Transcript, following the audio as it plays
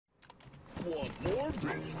Want more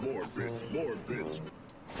bits, more bits, more bits.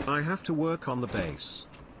 I have to work on the bass,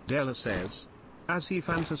 Dellor says, as he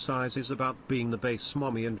fantasizes about being the bass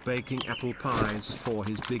mommy and baking apple pies for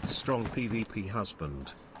his big strong PvP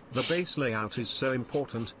husband. The base layout is so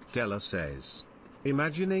important, Dellor says.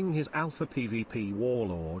 Imagining his alpha PvP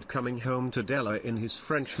warlord coming home to Dellor in his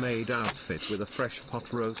French-made outfit with a fresh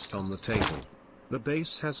pot roast on the table. The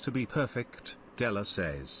base has to be perfect, Dellor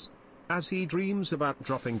says, as he dreams about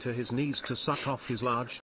dropping to his knees to suck off his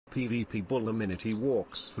large PvP bull the minute he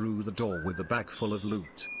walks through the door with a bag full of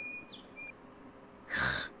loot.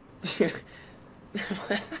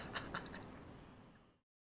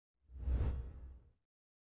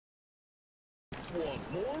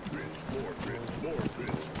 Want more bits, more bits, more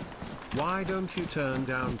bits. Why don't you turn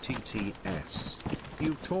down TTS?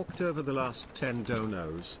 You've talked over the last 10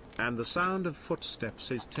 donos, and the sound of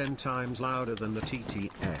footsteps is 10 times louder than the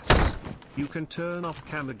TTS. You can turn off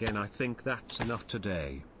cam again. I think that's enough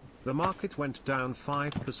today. The market went down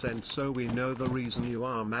 5%, so we know the reason you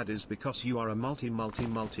are mad is because you are a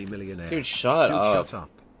multi-millionaire. Dude, shut up. Shut up.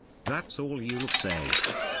 That's all you'll say.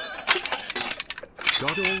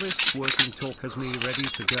 Got all this working talk has me ready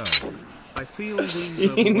to go. I feel the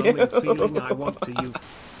overwhelming feeling I want to use.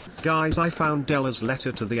 Guys, I found Dellor's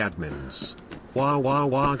letter to the admins.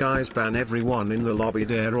 Wow, guys, ban everyone in the lobby.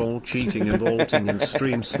 They're all cheating and alting and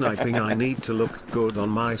stream sniping. I need to look good on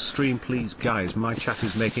my stream, please, guys. My chat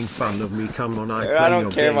is making fun of me. Come on, I don't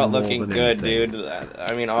care about looking good, anything. dude.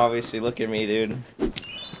 I mean, obviously, look at me, dude.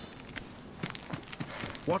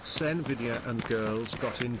 What's Nvidia and girls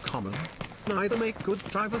got in common? Neither make good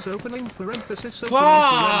drivers. Opening parenthesis opening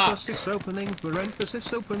parenthesis opening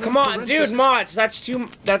parenthesis opening. Come on, dude, mods. That's too.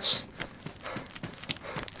 That's.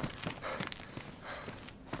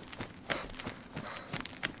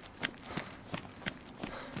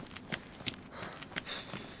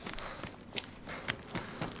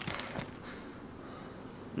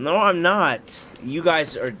 No, I'm not. You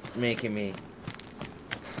guys are making me.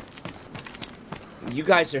 You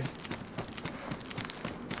guys are.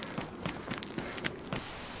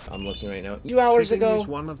 I'm looking right now. 2 hours ago. Is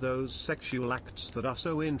one of those sexual acts that are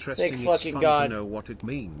so interesting. Thank it's fucking fun God. to know what it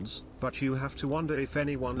means, but you have to wonder if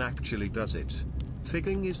anyone actually does it.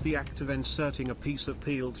 Figging is the act of inserting a piece of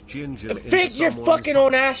peeled ginger into Fig your fucking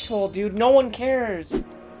own asshole, dude. No one cares.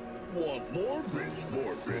 Want more bits,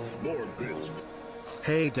 more bits, more bits.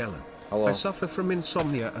 Hey Dellor. Hello. I suffer from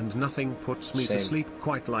insomnia and nothing puts me Same. to sleep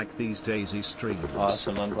quite like these Daisy streams.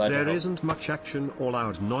 Awesome, I'm glad to There help. isn't much action or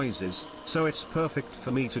loud noises, so it's perfect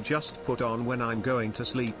for me to just put on when I'm going to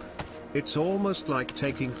sleep. It's almost like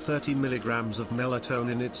taking 30 milligrams of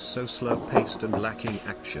melatonin. It's so slow-paced and lacking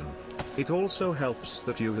action. It also helps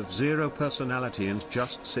that you have zero personality and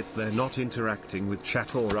just sit there not interacting with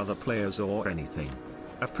chat or other players or anything.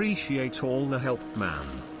 Appreciate all the help, man.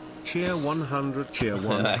 Cheer 100, cheer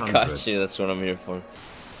 100. I got you, that's what I'm here for.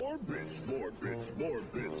 More bits, more bits, more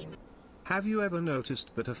bits. Have you ever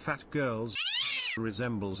noticed that a fat girl's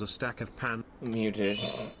resembles a stack of pan? Muted.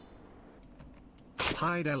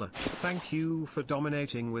 Hi Dellor, thank you for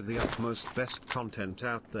dominating with the utmost best content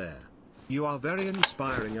out there. You are very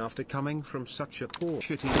inspiring after coming from such a poor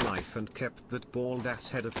shitty life and kept that bald ass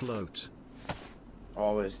head afloat.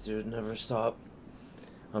 Always, dude, never stop.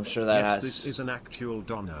 I'm sure that Yes, has. this is an actual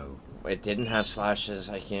dono. It didn't have slashes.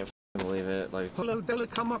 I can't believe it. Like. Hello Dellor,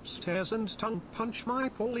 come upstairs and tongue punch my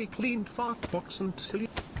poorly cleaned fart box until you...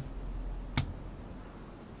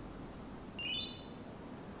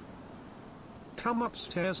 Come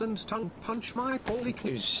upstairs and tongue punch my poorly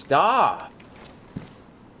cleaned... Dude, stop.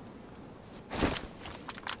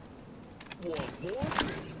 Want more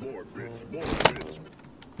bits, more bits, more bits.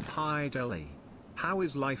 Hi Deli. How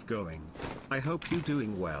is life going? I hope you're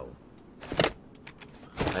doing well.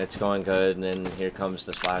 It's going good, and then here comes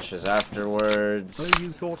the slashes afterwards. Oh,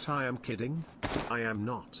 you thought I am kidding? I am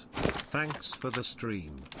not. Thanks for the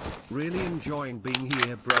stream. Really enjoying being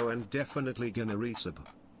here, bro, and definitely gonna resub.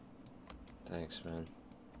 Thanks, man.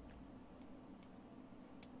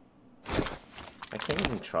 I can't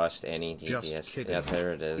even trust any Just DPS. kidding. Yeah, there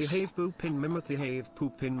it is. Behave poop in mimothy have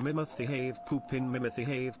poop in mimothy have poop in mimothy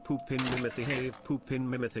have poop in mimothy have poop in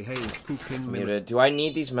mimothy have poop in mimothy. Muted. Do I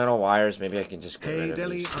need these metal wires? Maybe I can just get rid Hey of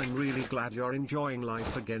Deli, these. I'm really glad you're enjoying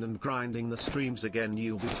life again and grinding the streams again.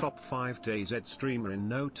 You'll be top 5 days at streamer in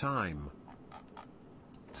no time.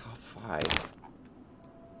 Top 5.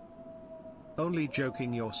 Only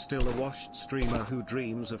joking, you're still a washed streamer who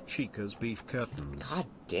dreams of Chica's beef curtains. God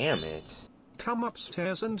damn it. Come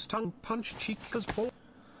upstairs and tongue punch Chica's ball.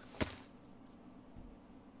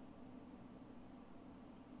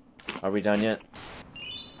 Are we done yet?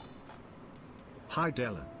 Hi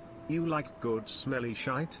Della. You like good smelly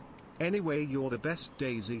shite? Anyway, you're the best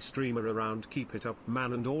Daisy streamer around. Keep it up,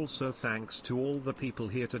 man, and also thanks to all the people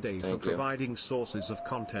here today for providing sources of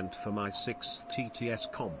content for my 6th TTS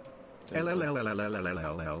comp.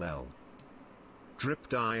 LLLLLLLLLL. Drip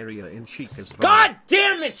diarrhea in Chica's. God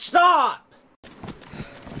damn it, stop!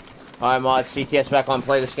 Alright, mods, CTS back on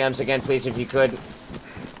Play the Scams again, please, if you could.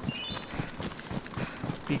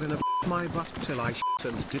 He gonna my butt till I shit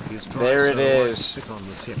and dip his dry. There it so is. I sit on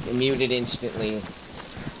the tip. Muted instantly.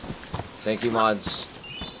 Thank you, mods.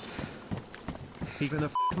 He gonna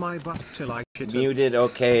my butt till I shit. Muted,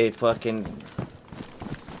 okay, fucking.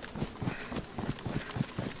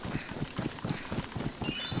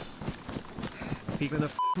 He gonna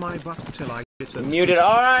my butt till I shit and Muted,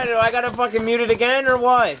 alright, do I gotta fucking mute it again or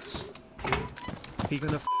what? He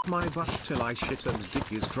gonna my butt till I shit and dip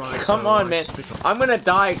his dry. Come on, man. I'm gonna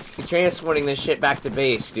die transporting this shit back to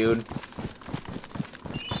base, dude.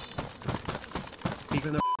 He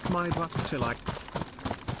gonna my butt till I.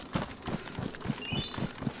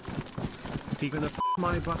 He gonna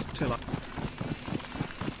my butt till I.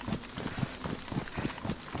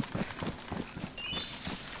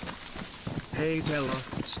 Hey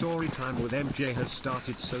Dellor, story time with MJ has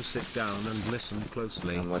started, so sit down and listen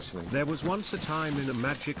closely. I'm listening. There was once a time in a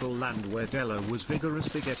magical land where Dellor was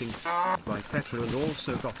vigorously getting by Petra and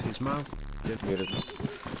also got his mouth Muted.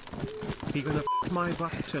 He gonna my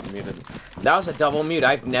butt till Muted. That was a double mute.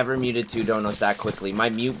 I've never muted two donos that quickly. My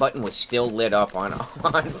mute button was still lit up on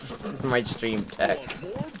my stream tech.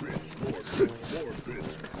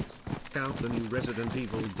 Out the new Resident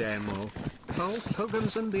Evil demo. Hulk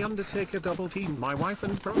Hogan's and The Undertaker double team my wife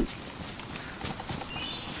and bro.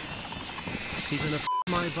 He's gonna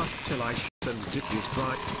my butt till I shit and dip his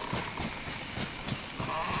dry.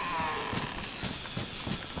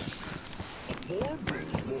 More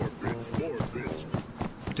bits.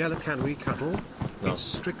 Della, can we cuddle? No. It's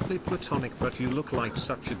strictly platonic, but you look like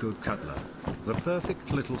such a good cuddler. The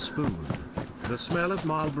perfect little spoon. The smell of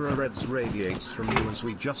Marlboro Reds radiates from you as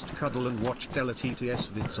we just cuddle and watch Dellor TTS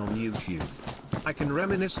vids on YouTube. I can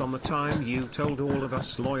reminisce on the time you told all of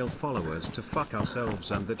us loyal followers to fuck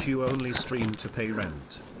ourselves and that you only stream to pay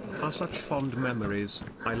rent. Are such fond memories.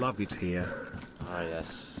 I love it here. Ah,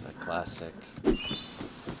 yes, a classic.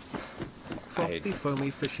 Frothy,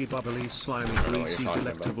 foamy, fishy, bubbly, slimy, greasy,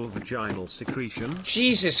 delectable vaginal secretion.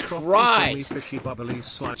 Jesus Frothy, Christ! foamy, fishy, bubbly,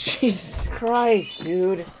 slimy. Jesus Christ,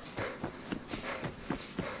 dude.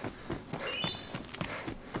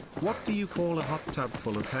 What do you call a hot tub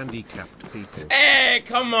full of handicapped people? Hey,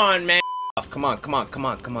 come on, man. Come on.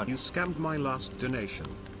 You scammed my last donation.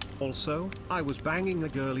 Also, I was banging a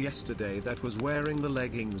girl yesterday that was wearing the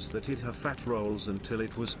leggings that hid her fat rolls until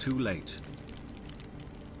it was too late.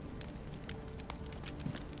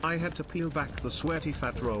 I had to peel back the sweaty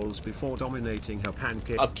fat rolls before dominating her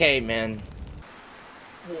pancake. Okay, man.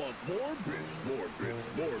 Want more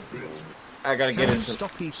bits. I gotta get Can into you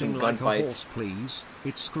stop eating some like a gunfights. horse, please?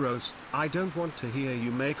 It's gross. I don't want to hear you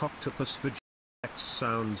make octopus vagina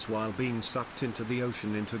sounds while being sucked into the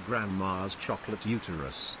ocean into grandma's chocolate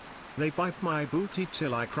uterus. They bite my booty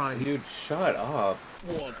till I cry. Dude, shut up.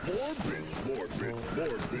 Want more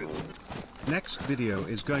bits. Next video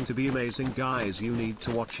is going to be amazing, guys. You need to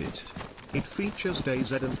watch it. It features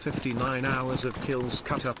DayZ and 59 hours of kills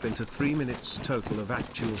cut up into 3 minutes total of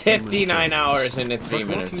actual 59 hours into 3 but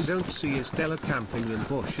minutes. what you don't see is Dellor camping in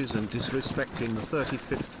bushes and disrespecting the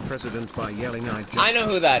 35th president by yelling, I know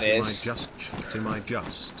who that is.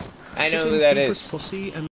 I know who that is.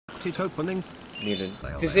 Pussy and it opening. Muted.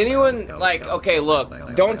 Does anyone, like, okay, look,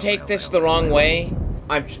 don't take this the wrong way.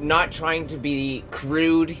 I'm not trying to be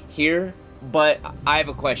crude here, but I have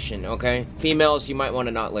a question, okay? Females, you might want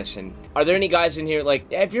to not listen. Are there any guys in here,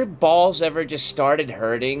 like, have your balls ever just started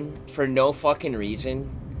hurting for no fucking reason?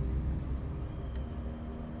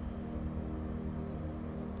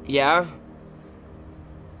 Yeah?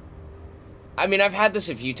 I mean, I've had this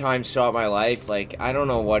a few times throughout my life, like, I don't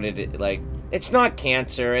know what it is, like, it's not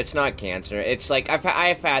cancer, it's like,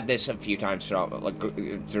 I've had this a few times throughout, like,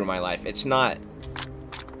 through my life. It's not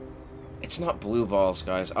blue balls,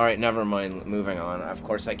 guys. Alright, never mind, moving on. Of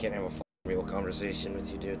course I can't have a real conversation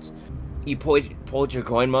with you dudes. You pulled your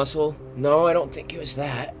groin muscle? No, I don't think it was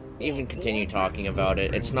that. Even continue talking about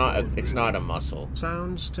it. It's not a muscle.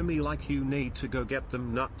 Sounds to me like you need to go get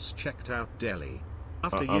them nuts checked out, Deli.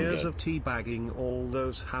 After years of teabagging all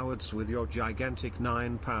those Howards with your gigantic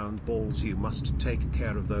 9-pound balls, you must take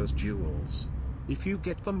care of those jewels. If you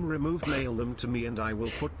get them removed, mail them to me and I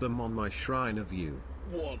will put them on my shrine of you.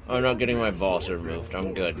 I'm not getting my balls removed.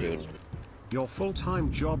 I'm good, dude. Your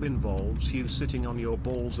full-time job involves you sitting on your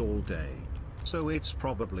balls all day. So it's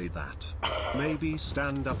probably that. Maybe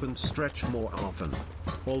stand up and stretch more often.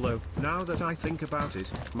 Although, now that I think about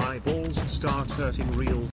it, my balls start hurting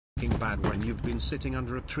real fucking bad when you've been sitting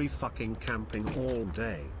under a tree fucking camping all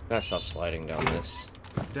day. Gotta stop sliding down this.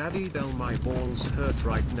 Daddy Del, my balls hurt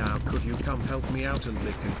right now. Could you come help me out and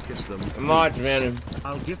lick and kiss them? I'm not, man.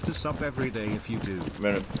 I'll gift a sub every day if you do.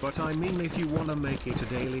 Man. But I mean, if you wanna make it a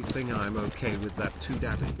daily thing, I'm okay with that too,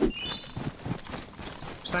 Daddy.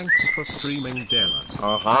 Thanks for streaming,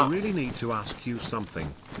 Dellor. I really need to ask you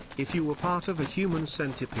something. If you were part of a human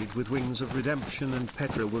centipede with wings of redemption and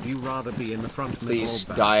Petra, would you rather be in the front, middle, Please or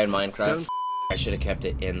back? die in Minecraft. Don't. I should have kept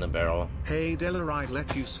it in the barrel. Hey Dellor, I'd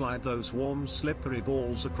let you slide those warm, slippery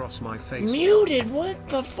balls across my face. Muted? What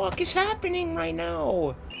the fuck is happening right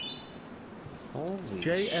now? Holy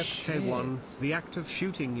JFK1, shit. the act of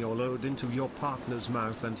shooting your load into your partner's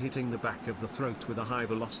mouth and hitting the back of the throat with a high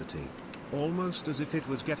velocity. Almost as if it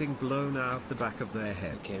was getting blown out the back of their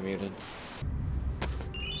head. Okay, muted.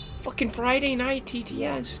 Fucking Friday night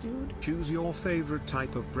TTS, dude. Choose your favorite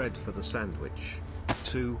type of bread for the sandwich.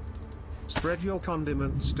 2. Spread your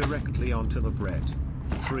condiments directly onto the bread.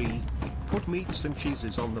 3. Put meats and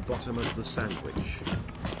cheeses on the bottom of the sandwich.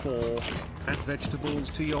 4. Add vegetables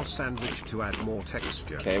to your sandwich to add more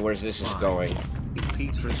texture. Okay, where's this is 5. going?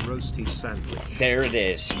 Eat Petra's roasty sandwich. There it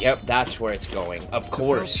is. Yep, that's where it's going. Of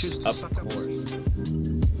course. Of course.